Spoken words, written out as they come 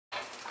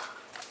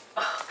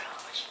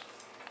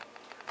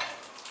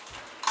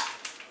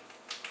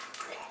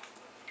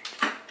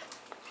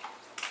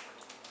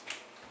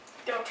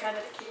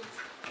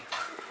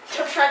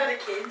try to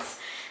the kids.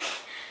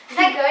 Is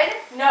that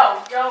good?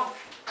 No, don't.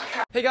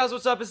 Hey guys,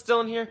 what's up? It's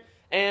Dylan here,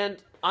 and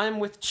I'm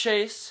with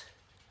Chase,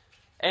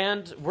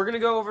 and we're gonna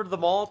go over to the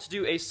mall to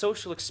do a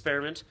social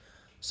experiment.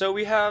 So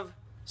we have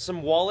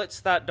some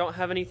wallets that don't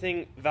have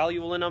anything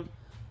valuable in them,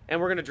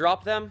 and we're gonna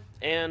drop them,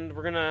 and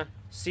we're gonna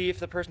see if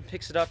the person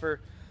picks it up or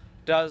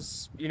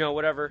does, you know,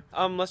 whatever.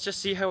 Let's just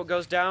see how it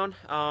goes down.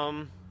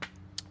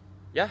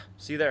 Yeah,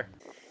 see you there.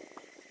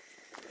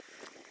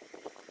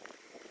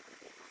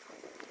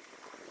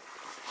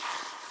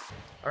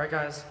 Alright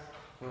guys,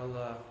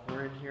 well,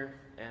 we're in here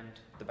and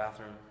the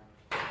bathroom,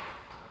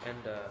 and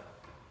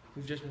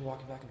we've just been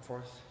walking back and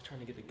forth trying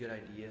to get a good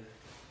idea,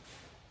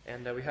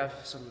 and we have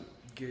some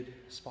good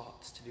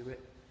spots to do it,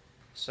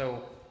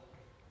 so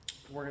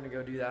we're gonna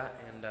go do that,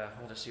 and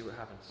we'll just see what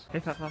happens.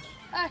 Hey Fat Flash.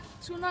 Hi,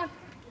 what's going on?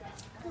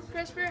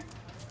 Christopher?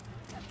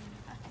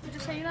 We're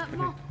just hanging out in the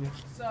mall. Yeah.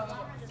 So,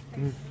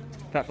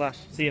 Fat Flash,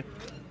 see ya.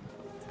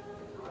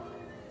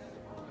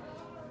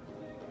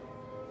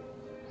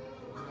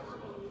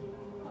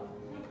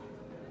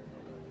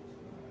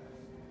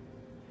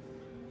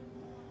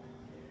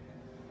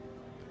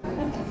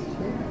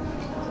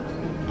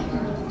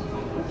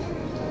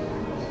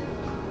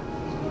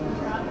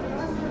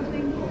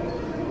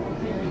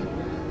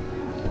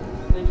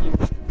 Thank you.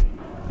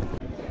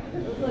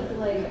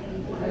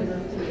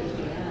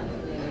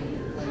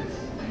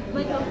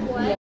 Like a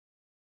what?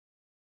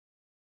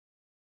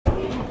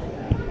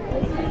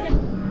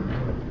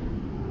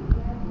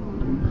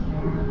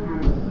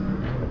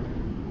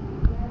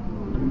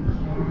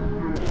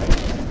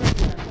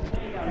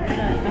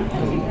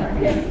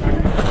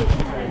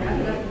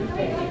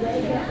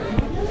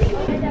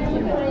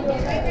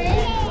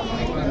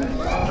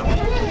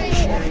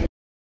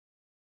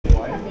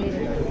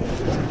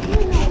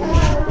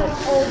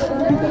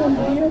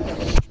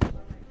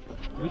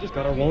 We just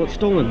got our wallet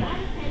stolen.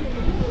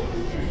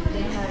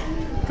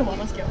 come on,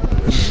 let's go.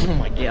 Oh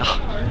my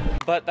god.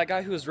 But that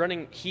guy who was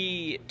running,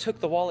 he took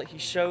the wallet he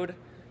showed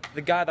the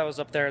guy that was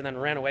up there and then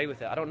ran away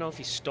with it. I don't know if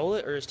he stole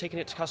it or is taking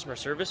it to customer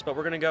service, but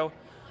we're gonna go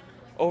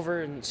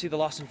over and see the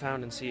lost and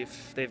found and see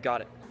if they've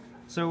got it.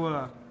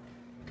 So,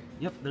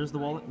 yep, there's the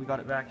wallet. We got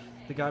it back.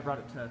 The guy brought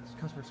it to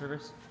customer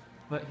service,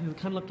 but he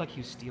kind of looked like he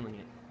was stealing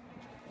it.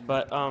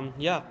 But,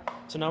 yeah,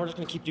 so now we're just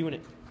gonna keep doing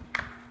it.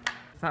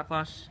 Fat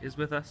Flash is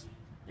with us,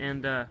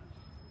 and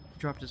he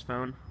dropped his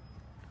phone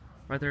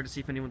right there to see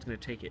if anyone's gonna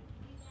take it.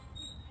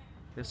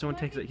 If someone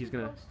takes it, he's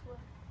gonna...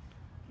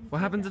 What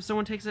happens if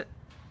someone takes it?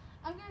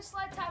 I'm gonna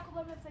slide tackle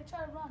them if they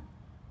try to run.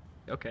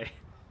 Okay.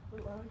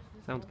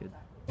 Sounds good.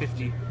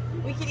 50.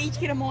 We could each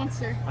get a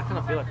monster. I kind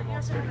of feel like a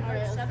monster.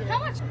 How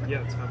much?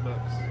 Yeah, it's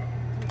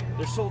 $5.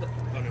 They're sold. Oh,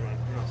 never mind.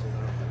 They're not sold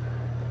out.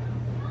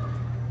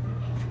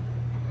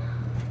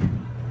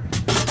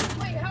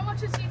 Wait, how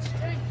much is each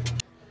drink?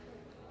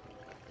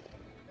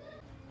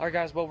 Alright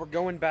guys, well we're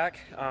going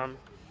back.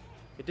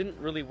 It didn't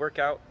really work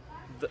out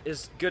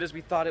as good as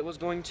we thought it was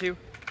going to,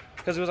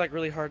 because it was like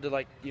really hard to,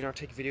 like, you know,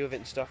 take a video of it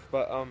and stuff,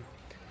 but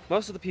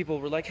most of the people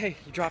were like, hey,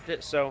 you dropped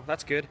it, so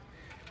that's good.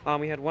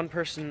 We had one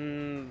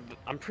person,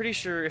 I'm pretty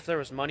sure if there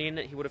was money in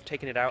it, he would have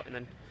taken it out and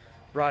then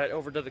brought it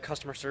over to the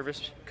customer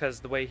service, because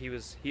the way he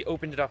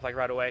opened it up like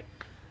right away.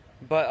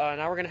 But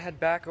now we're gonna head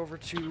back over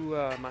to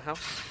my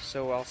house,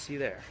 so I'll see you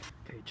there.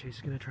 Okay, Chase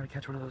is gonna try to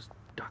catch one of those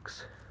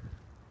ducks.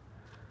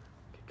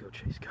 Okay, go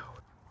Chase, go.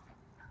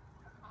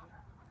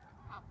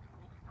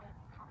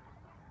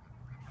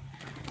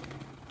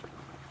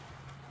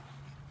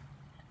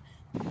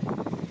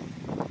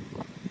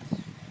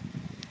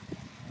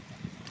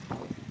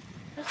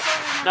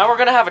 Now we're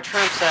gonna have a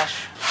tramp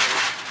sesh.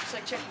 It's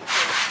like checking the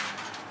food.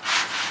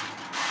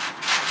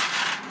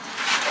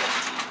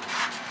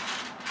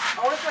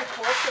 I want to try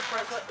Corpse of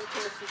Bracelet and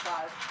Chemistry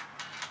 5.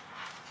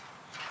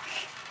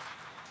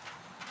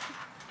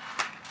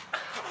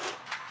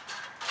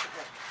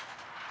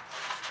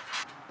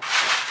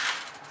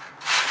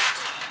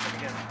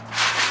 Again.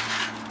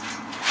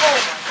 Oh my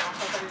gosh, I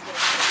thought he was going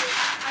to do it.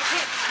 I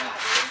can't do that,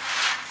 dude.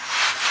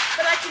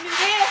 But I can do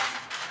this!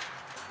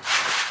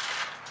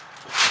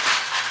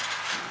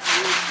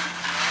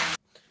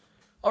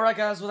 Alright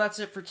guys, well that's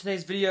it for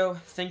today's video.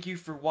 Thank you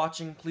for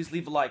watching. Please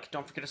leave a like.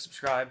 Don't forget to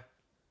subscribe.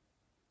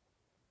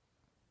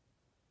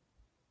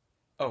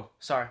 Oh,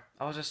 sorry.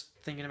 I was just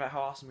thinking about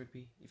how awesome it would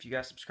be if you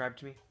guys subscribed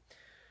to me.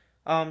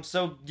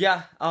 So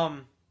yeah,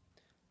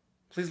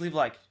 please leave a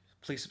like.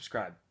 Please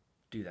subscribe.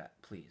 Do that,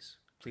 please.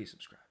 Please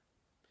subscribe.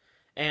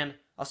 And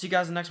I'll see you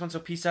guys in the next one, so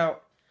peace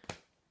out.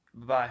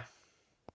 Bye-bye.